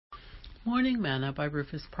Morning Manna by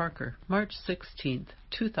Rufus Parker, March 16th,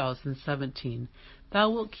 2017. Thou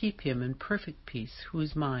wilt keep him in perfect peace,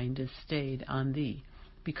 whose mind is stayed on thee,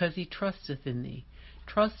 because he trusteth in thee.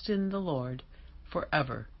 Trust in the Lord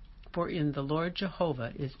forever, for in the Lord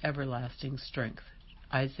Jehovah is everlasting strength.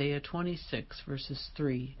 Isaiah 26, verses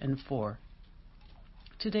 3 and 4.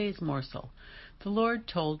 Today's morsel. The Lord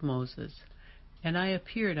told Moses, And I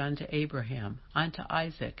appeared unto Abraham, unto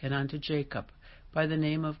Isaac, and unto Jacob, by the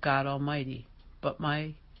name of God Almighty, but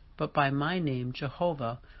by my name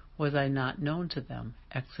Jehovah was I not known to them.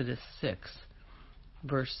 Exodus 6,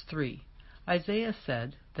 verse 3. Isaiah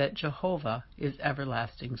said that Jehovah is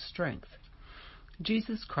everlasting strength.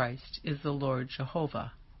 Jesus Christ is the Lord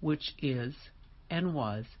Jehovah, which is, and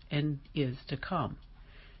was, and is to come.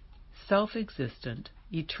 Self-existent,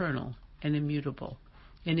 eternal, and immutable,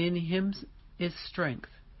 and in him is strength,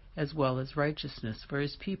 as well as righteousness for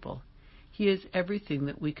his people. He is everything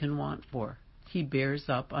that we can want for. He bears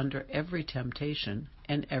up under every temptation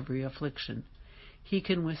and every affliction. He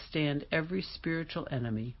can withstand every spiritual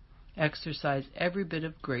enemy, exercise every bit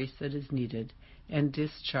of grace that is needed, and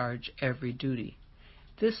discharge every duty.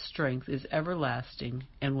 This strength is everlasting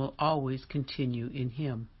and will always continue in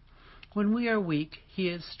him. When we are weak, he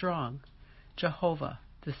is strong. Jehovah,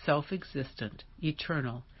 the self-existent,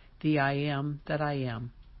 eternal, the I am that I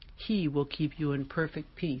am. He will keep you in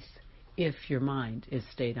perfect peace if your mind is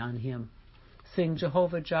stayed on him. Sing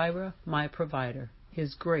Jehovah Jireh, my provider.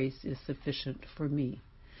 His grace is sufficient for me.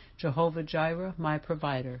 Jehovah Jireh, my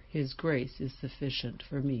provider. His grace is sufficient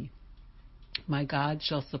for me. My God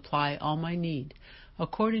shall supply all my need,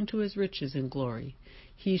 according to his riches and glory.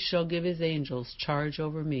 He shall give his angels charge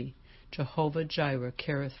over me. Jehovah Jireh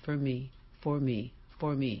careth for me, for me,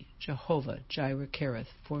 for me. Jehovah Jireh careth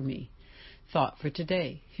for me. Thought for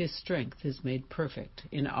today. His strength is made perfect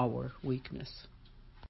in our weakness.